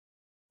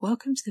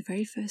Welcome to the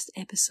very first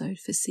episode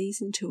for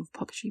Season 2 of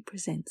Pocketry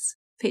Presents,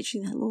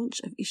 featuring the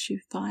launch of Issue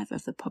 5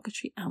 of the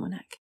Pocketry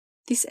Almanac.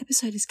 This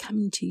episode is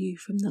coming to you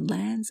from the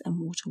lands and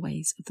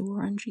waterways of the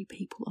Wurundjeri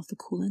people of the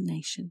Kulin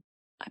Nation.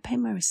 I pay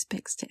my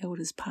respects to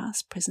elders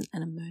past, present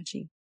and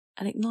emerging,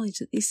 and acknowledge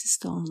that this is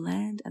stolen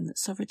land and that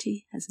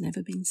sovereignty has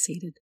never been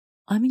ceded.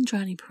 I'm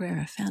Indrani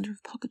Pereira, founder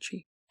of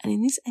Pocketry, and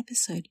in this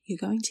episode you're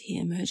going to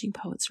hear emerging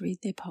poets read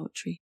their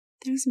poetry.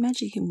 There is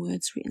magic in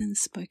words written and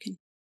spoken,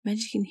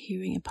 magic in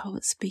hearing a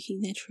poet speaking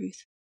their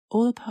truth.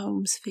 All the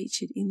poems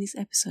featured in this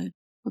episode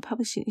were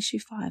published in Issue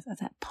 5 of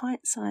that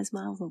pint-sized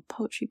marvel of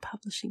poetry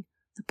publishing,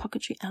 the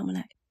Pocketry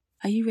Almanac.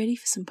 Are you ready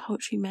for some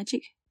poetry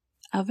magic?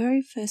 Our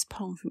very first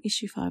poem from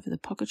Issue 5 of the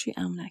Pocketry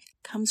Almanac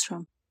comes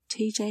from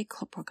T.J.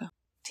 Klopprocker.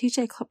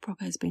 T.J.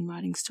 Klopprocker has been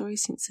writing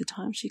stories since the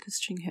time she could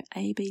string her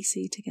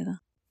ABC together.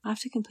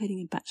 After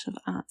completing a Bachelor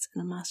of Arts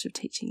and a Master of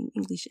Teaching in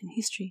English and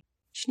History,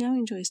 she now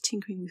enjoys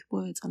tinkering with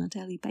words on a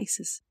daily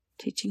basis,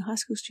 teaching high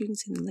school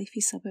students in the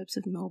leafy suburbs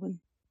of Melbourne.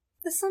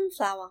 The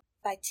Sunflower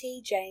by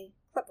T.J.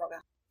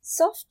 Klopprocker.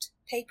 Soft,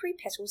 papery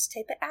petals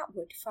taper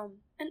outward from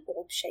an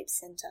orb-shaped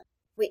centre,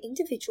 where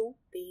individual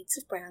beads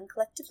of brown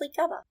collectively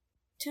gather,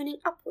 turning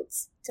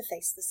upwards to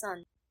face the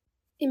sun.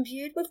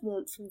 Imbued with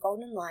warmth from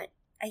golden light,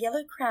 a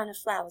yellow crown of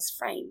flowers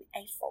frame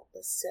a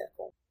faultless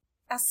circle.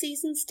 Our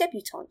season's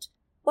debutante,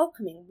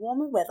 welcoming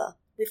warmer weather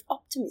with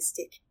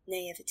optimistic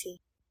naivety.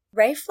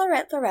 Ray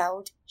Florette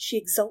Laurelde, she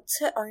exalts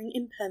her own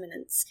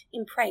impermanence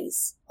in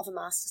praise of a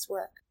master's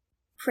work.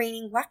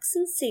 Preening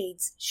waxen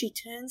seeds, she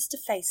turns to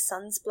face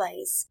sun's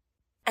blaze,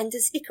 and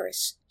as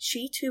Icarus,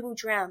 she too will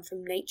drown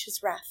from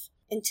nature's wrath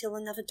until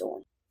another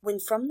dawn, when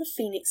from the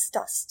phoenix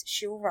dust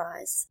she'll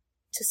rise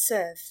to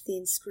serve the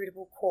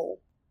inscrutable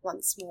call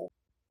once more.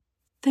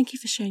 Thank you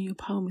for sharing your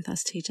poem with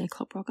us, T.J.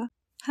 Klopprocker.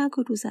 How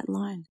good was that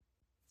line?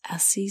 Our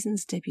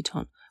season's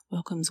debutante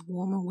welcomes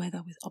warmer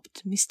weather with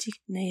optimistic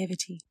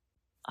naivety.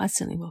 I'd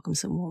certainly welcome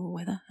some warmer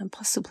weather and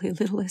possibly a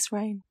little less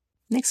rain.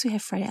 Next we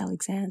have Freya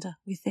Alexander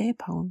with their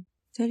poem,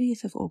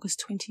 30th of August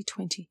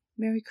 2020,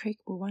 Merry Creek,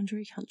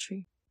 Wurundjeri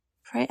Country.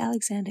 Freya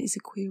Alexander is a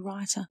queer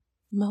writer,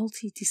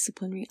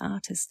 multidisciplinary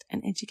artist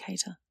and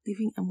educator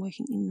living and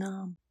working in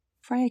Naarm.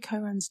 Freya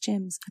co-runs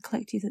Gems, a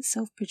collective that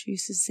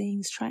self-produces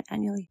zines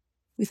triannually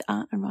with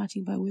art and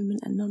writing by women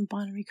and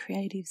non-binary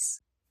creatives.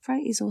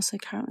 Freya is also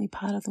currently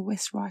part of the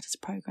West Writers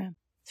Program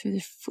through the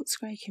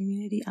Footscray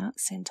Community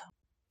Arts Centre.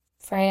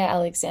 Freya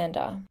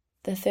Alexander,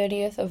 the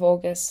 30th of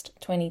August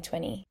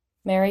 2020,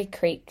 Merry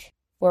Creek,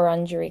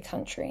 Wurundjeri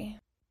Country.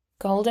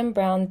 Golden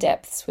brown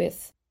depths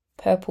with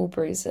purple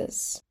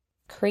bruises,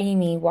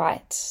 creamy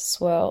white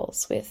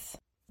swirls with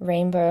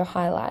rainbow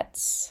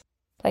highlights,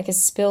 like a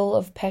spill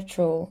of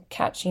petrol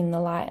catching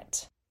the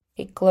light.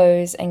 It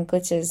glows and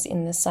glitters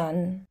in the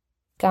sun.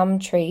 Gum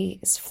tree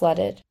is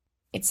flooded,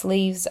 its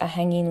leaves are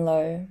hanging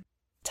low,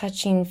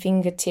 touching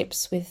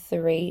fingertips with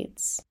the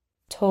reeds.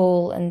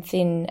 Tall and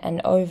thin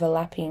and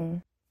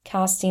overlapping,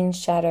 casting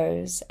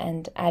shadows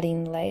and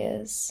adding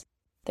layers.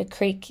 The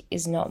creek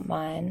is not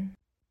mine.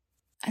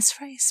 As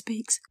Freya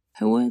speaks,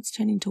 her words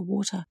turn into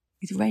water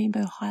with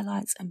rainbow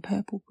highlights and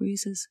purple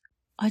bruises.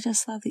 I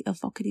just love the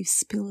evocative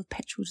spill of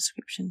petrol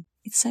description.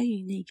 It's so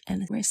unique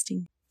and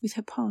arresting. With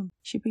her poem,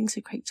 she brings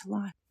her creek to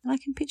life, and I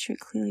can picture it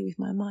clearly with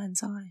my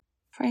mind's eye.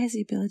 Freya has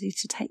the ability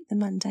to take the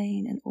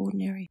mundane and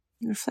ordinary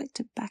and reflect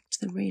it back to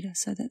the reader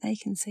so that they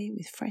can see it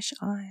with fresh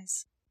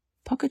eyes.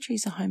 Pocketry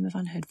is a home of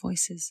unheard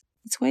voices.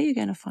 It's where you're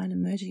going to find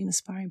emerging and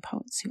aspiring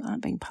poets who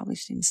aren't being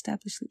published in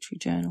established literary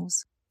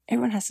journals.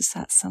 Everyone has to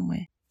start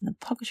somewhere, and the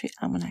Pocketry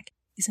Almanac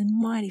is a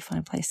mighty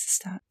fine place to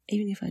start,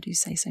 even if I do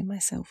say so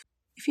myself.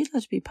 If you'd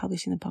like to be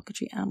published in the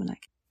Pocketry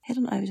Almanac, head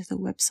on over to the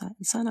website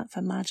and sign up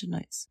for Margin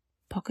Notes,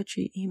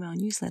 Pocketry email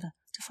newsletter,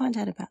 to find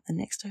out about the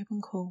next open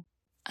call.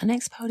 Our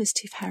next poet is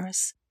Tiff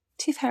Harris.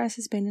 Tiff Harris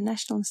has been a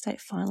national and state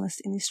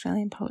finalist in the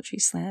Australian Poetry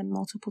Slam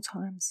multiple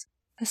times.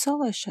 Her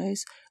solo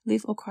shows,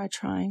 Live or Cry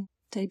Trying,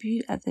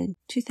 debuted at the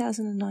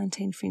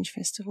 2019 Fringe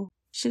Festival.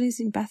 She lives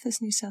in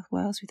Bathurst, New South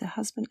Wales with her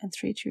husband and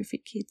 3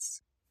 terrific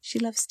kids. She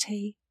loves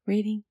tea,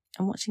 reading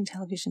and watching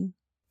television.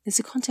 There's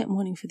a content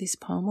warning for this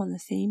poem on the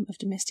theme of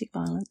domestic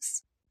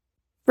violence.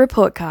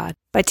 Report Card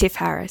by Tiff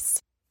Harris.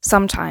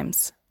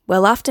 Sometimes,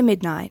 well after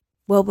midnight,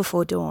 well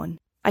before dawn,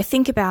 I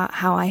think about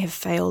how I have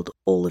failed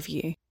all of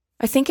you.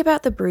 I think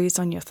about the bruise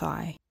on your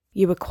thigh.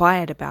 You were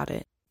quiet about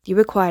it. You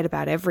were quiet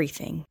about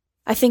everything.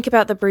 I think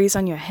about the bruise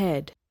on your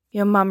head.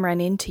 Your mum ran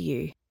into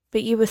you,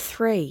 but you were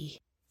 3.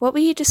 What were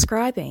you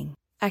describing?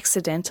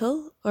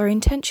 Accidental or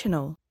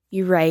intentional?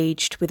 You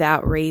raged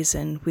without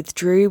reason,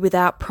 withdrew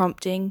without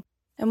prompting,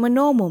 and were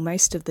normal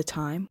most of the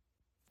time.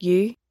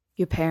 You,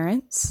 your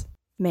parents,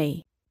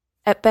 me.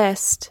 At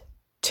best,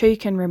 2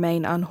 can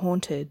remain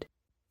unhaunted.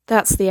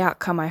 That's the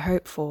outcome I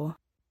hope for,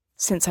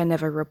 since I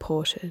never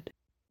reported.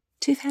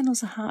 Tiff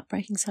handles the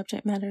heartbreaking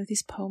subject matter of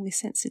this poem with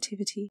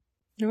sensitivity.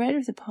 The narrator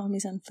of the poem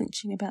is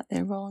unflinching about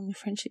their role in the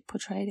friendship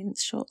portrayed in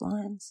its short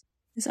lines.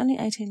 There's only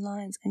 18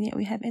 lines, and yet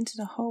we have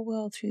entered a whole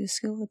world through the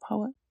skill of the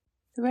poet.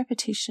 The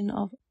repetition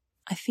of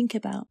I think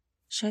about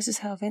shows us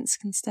how events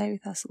can stay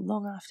with us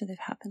long after they've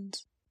happened.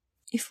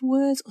 If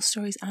words or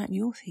stories aren't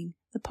your thing,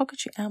 the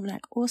Pocketry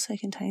Almanac also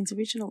contains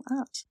original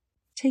art.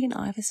 Tegan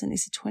Iverson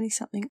is a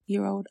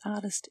 20-something-year-old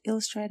artist,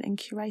 illustrator and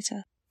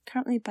curator,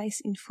 currently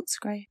based in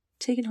Footscray.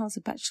 Tegan holds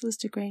a bachelor's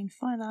degree in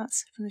fine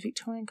arts from the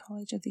Victorian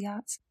College of the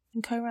Arts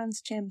and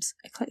co-runs GEMS,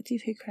 a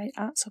collective who create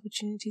arts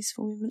opportunities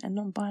for women and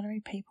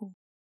non-binary people.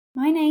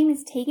 My name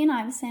is Tegan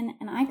Iverson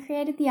and I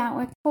created the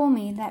artwork Call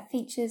Me that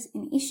features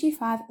in issue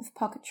 5 of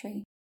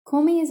Pocketry.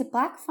 Call Me is a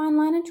black fine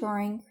liner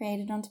drawing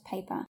created onto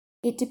paper.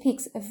 It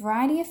depicts a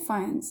variety of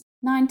phones,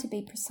 9 to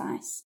be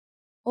precise,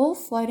 all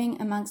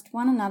floating amongst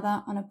one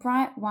another on a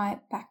bright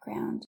white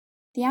background.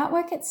 The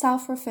artwork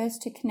itself refers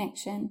to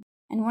connection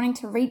and wanting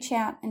to reach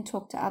out and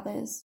talk to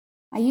others.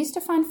 I used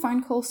to find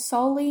phone calls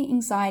solely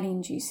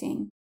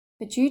anxiety-inducing,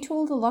 but due to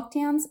all the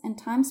lockdowns and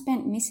time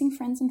spent missing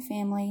friends and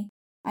family,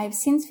 I have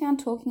since found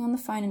talking on the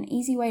phone an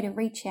easy way to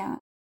reach out,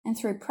 and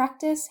through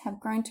practice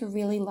have grown to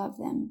really love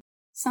them.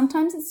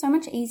 Sometimes it's so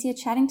much easier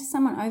chatting to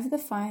someone over the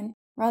phone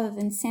rather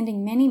than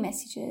sending many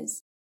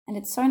messages, and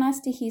it's so nice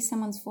to hear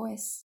someone's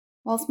voice.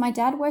 Whilst my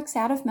dad works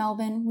out of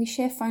Melbourne, we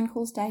share phone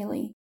calls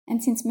daily,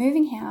 and since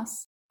moving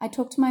house, I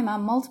talk to my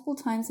mum multiple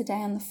times a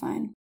day on the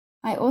phone.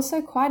 I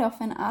also quite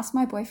often ask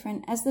my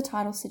boyfriend, as the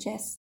title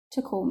suggests,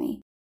 to call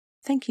me.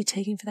 Thank you,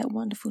 Tegan, for that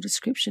wonderful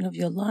description of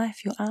your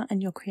life, your art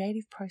and your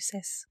creative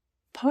process.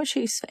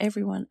 Poetry is for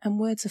everyone and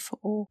words are for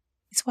all.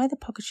 It's why the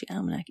Pocketry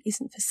Almanac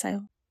isn't for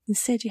sale.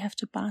 Instead, you have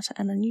to barter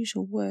an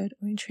unusual word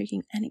or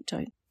intriguing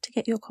anecdote to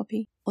get your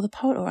copy, or the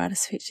poet or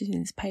artist featured in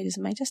these pages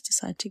may just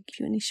decide to give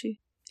you an issue.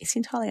 It's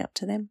entirely up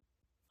to them.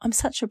 I'm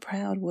such a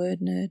proud word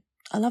nerd.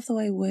 I love the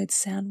way words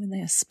sound when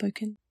they are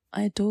spoken.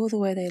 I adore the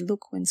way they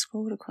look when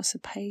scrolled across a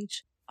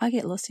page. I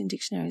get lost in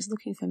dictionaries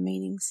looking for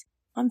meanings.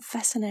 I'm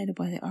fascinated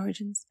by their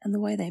origins and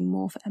the way they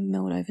morph and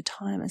meld over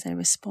time as they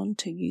respond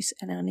to use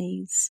and our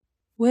needs.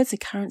 Words are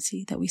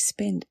currency that we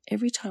spend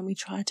every time we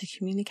try to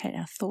communicate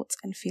our thoughts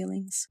and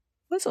feelings.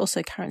 Words are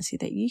also currency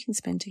that you can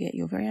spend to get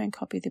your very own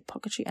copy of the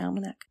Pocketry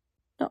Almanac.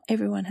 Not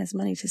everyone has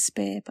money to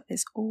spare, but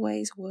there's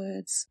always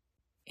words.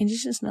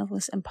 Indigenous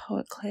novelist and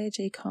poet Claire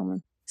G.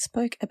 Coleman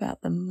spoke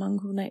about the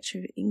mongrel nature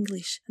of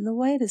English and the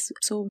way it has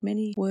absorbed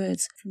many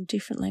words from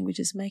different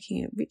languages,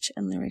 making it rich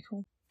and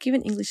lyrical.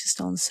 Given English has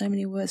stolen so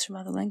many words from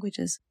other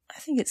languages, I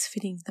think it's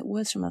fitting that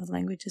words from other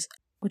languages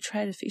were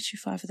traded for issue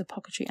 5 of the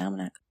Pocketry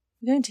Almanac.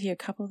 We're going to hear a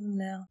couple of them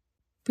now.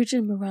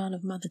 Bridget Moran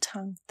of Mother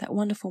Tongue, that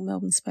wonderful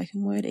Melbourne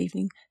spoken word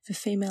evening for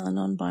female and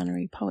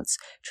non-binary poets,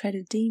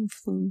 traded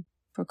Deemflum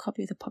for a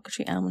copy of the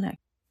Pocketry Almanac.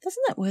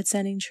 Doesn't that word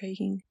sound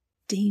intriguing?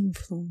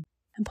 Deemflum.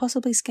 And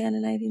possibly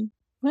Scandinavian?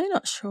 I'm really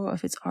not sure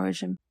of its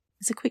origin.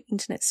 As a quick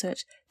internet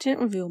search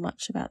didn't reveal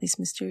much about this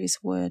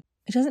mysterious word.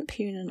 It doesn't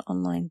appear in an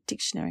online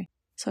dictionary,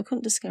 so I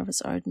couldn't discover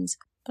its origins,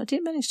 but I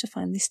did manage to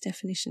find this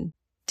definition.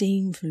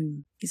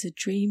 Deemflum is a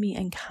dreamy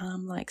and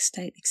calm-like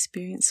state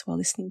experienced while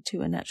listening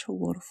to a natural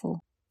waterfall.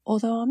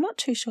 Although I'm not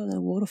too sure that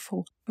a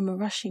waterfall from a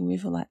rushing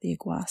river like the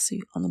Iguazu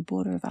on the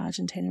border of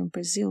Argentina and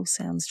Brazil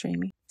sounds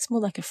dreamy. It's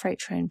more like a freight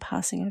train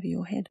passing over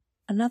your head.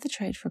 Another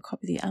trade for a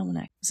copy of the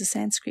Almanac was a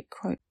Sanskrit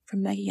quote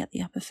from Maggie at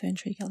the Upper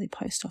Ferntree Gully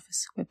post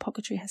office, where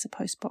Pocketry has a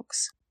post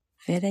box.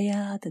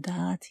 Vedaya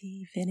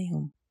dadati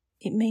veneum.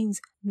 It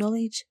means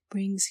knowledge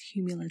brings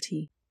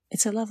humility.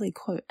 It's a lovely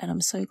quote, and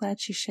I'm so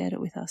glad she shared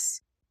it with us.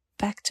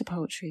 Back to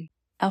poetry.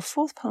 Our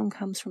fourth poem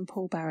comes from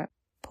Paul Barrett.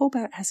 Paul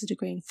Barrett has a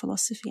degree in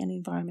philosophy and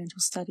environmental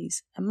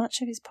studies, and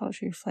much of his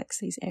poetry reflects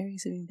these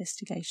areas of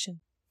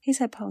investigation. He's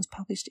had poems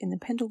published in the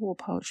Pendle Wall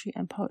Poetry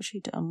and Poetry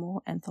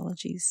d'Amour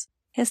anthologies.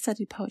 He has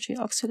studied poetry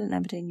at Oxford and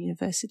Aberdeen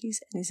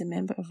universities and is a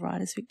member of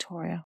Writers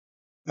Victoria.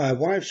 My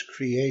wife's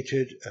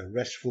created a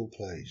restful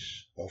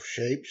place of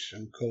shapes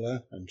and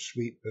colour and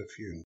sweet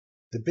perfume.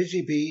 The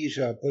busy bees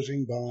are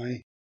buzzing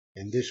by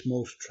in this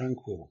most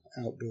tranquil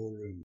outdoor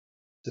room.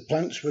 The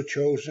plants were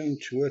chosen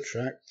to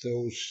attract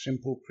those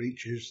simple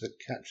creatures that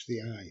catch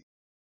the eye.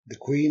 The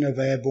queen of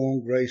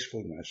airborne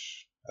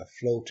gracefulness, a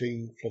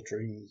floating,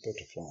 fluttering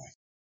butterfly.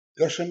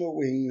 Gossamer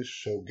wings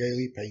so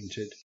gaily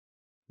painted,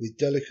 with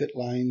delicate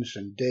lines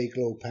and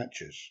day-glow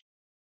patches.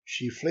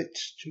 She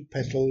flits to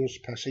petals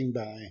passing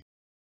by,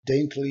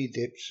 daintily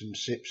dips and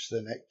sips the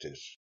nectars,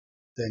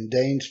 then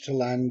deigns to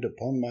land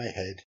upon my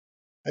head,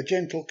 a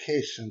gentle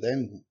kiss, and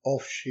then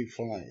off she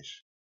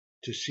flies,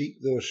 to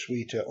seek those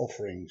sweeter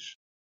offerings,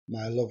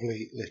 my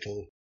lovely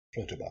little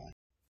flutterby.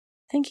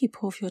 Thank you,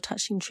 Paul, for your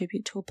touching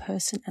tribute to a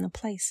person and a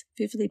place,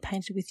 vividly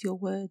painted with your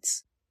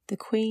words. The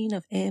queen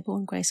of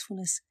airborne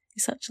gracefulness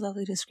is such a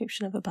lovely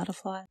description of a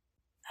butterfly.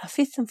 Our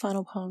fifth and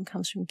final poem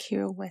comes from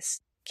Kira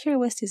West. Kira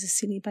West is a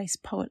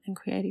Sydney-based poet and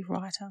creative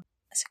writer.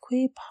 As a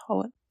queer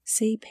poet,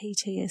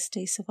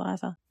 CPTSD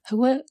survivor, her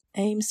work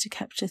aims to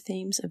capture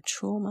themes of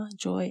trauma,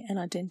 joy, and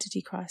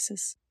identity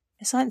crisis.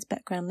 Her science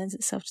background lends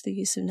itself to the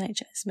use of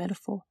nature as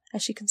metaphor,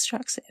 as she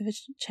constructs the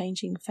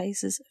ever-changing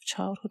phases of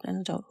childhood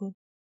and adulthood.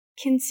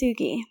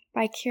 Kintsugi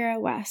by Kira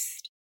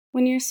West.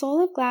 When your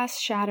soul of glass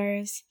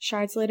shatters,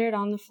 shards littered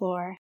on the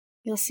floor,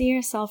 you'll see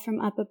yourself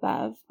from up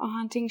above, a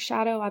haunting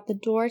shadow at the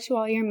door to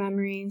all your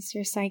memories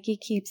your psyche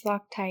keeps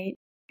locked tight.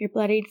 your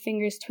bloodied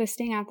fingers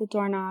twisting at the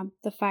doorknob,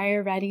 the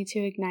fire ready to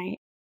ignite.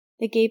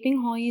 The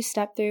gaping hole you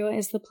step through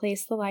is the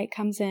place the light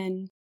comes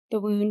in. The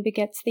wound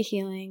begets the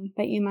healing,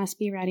 but you must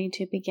be ready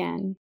to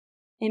begin.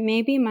 It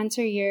may be months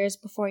or years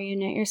before you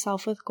knit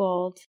yourself with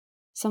gold.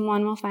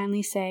 Someone will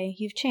finally say,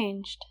 "You've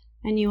changed,"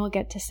 and you will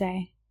get to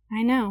say,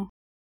 "I know."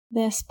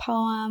 This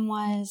poem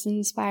was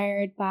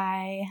inspired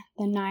by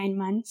the 9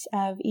 months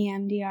of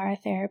EMDR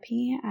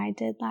therapy I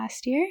did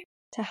last year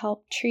to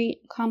help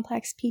treat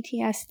complex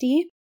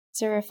PTSD.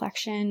 It's a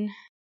reflection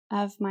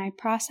of my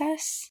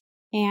process,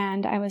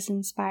 and I was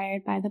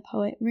inspired by the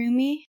poet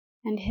Rumi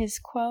and his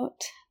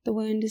quote, "The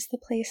wound is the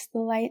place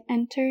the light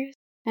enters."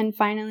 And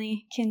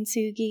finally,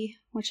 kintsugi,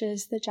 which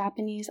is the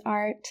Japanese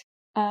art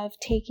of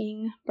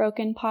taking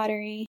broken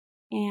pottery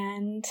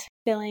and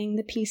filling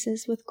the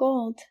pieces with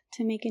gold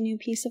to make a new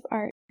piece of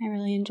art. I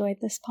really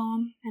enjoyed this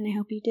poem, and I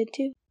hope you did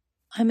too.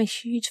 I'm a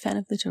huge fan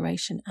of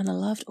alliteration, and I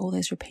loved all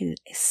those repeated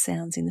S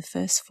sounds in the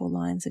first 4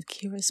 lines of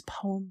Kira's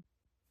poem.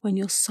 When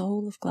your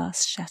soul of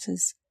glass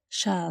shatters,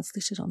 shards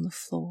littered on the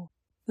floor,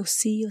 you'll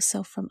see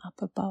yourself from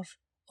up above,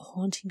 a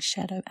haunting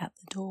shadow at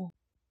the door.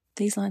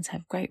 These lines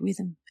have great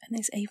rhythm, and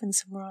there's even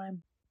some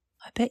rhyme.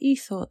 I bet you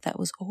thought that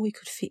was all we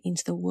could fit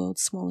into the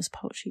world's smallest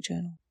poetry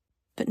journal.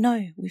 But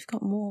no, we've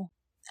got more.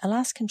 Our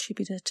last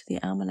contributor to the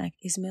almanac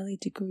is Melly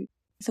de Groot,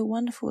 with a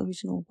wonderful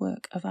original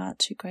work of art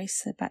to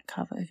grace the back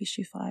cover of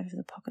issue 5 of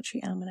the Pocketry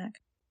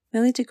Almanac.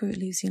 Melly de Groot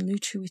lives in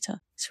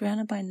Lutruwita,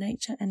 surrounded by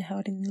nature and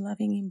held in the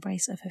loving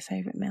embrace of her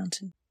favourite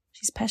mountain.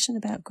 She's passionate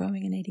about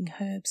growing and eating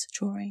herbs,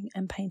 drawing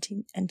and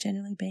painting, and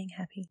generally being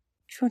happy.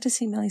 If you want to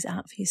see Melly's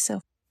art for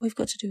yourself, all you've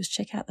got to do is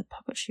check out the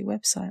Pocketry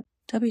website,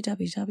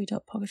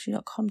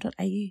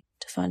 www.pocketry.com.au,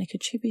 to find a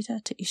contributor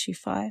to issue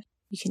 5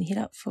 you can hit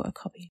up for a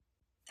copy.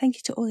 Thank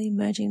you to all the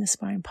emerging and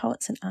aspiring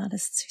poets and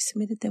artists who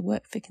submitted their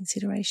work for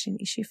consideration in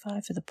issue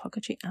 5 of the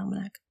Pocketry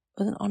Almanac.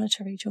 It was an honour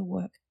to read your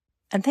work.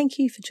 And thank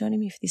you for joining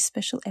me for this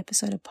special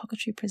episode of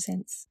Pocketry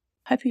Presents.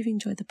 Hope you've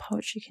enjoyed the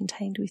poetry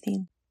contained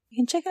within. You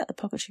can check out the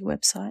Pocketry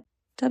website,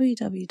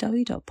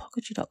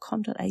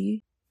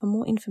 www.pocketry.com.au, for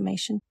more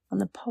information on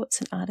the poets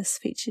and artists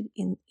featured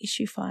in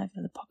issue 5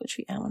 of the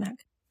Pocketry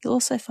Almanac. You'll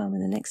also find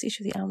when the next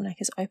issue of the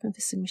Almanac is open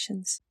for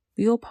submissions.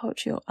 Will your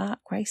poetry or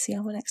art grace the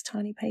Almanac's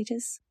tiny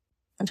pages?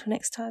 Until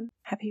next time,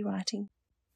 happy writing.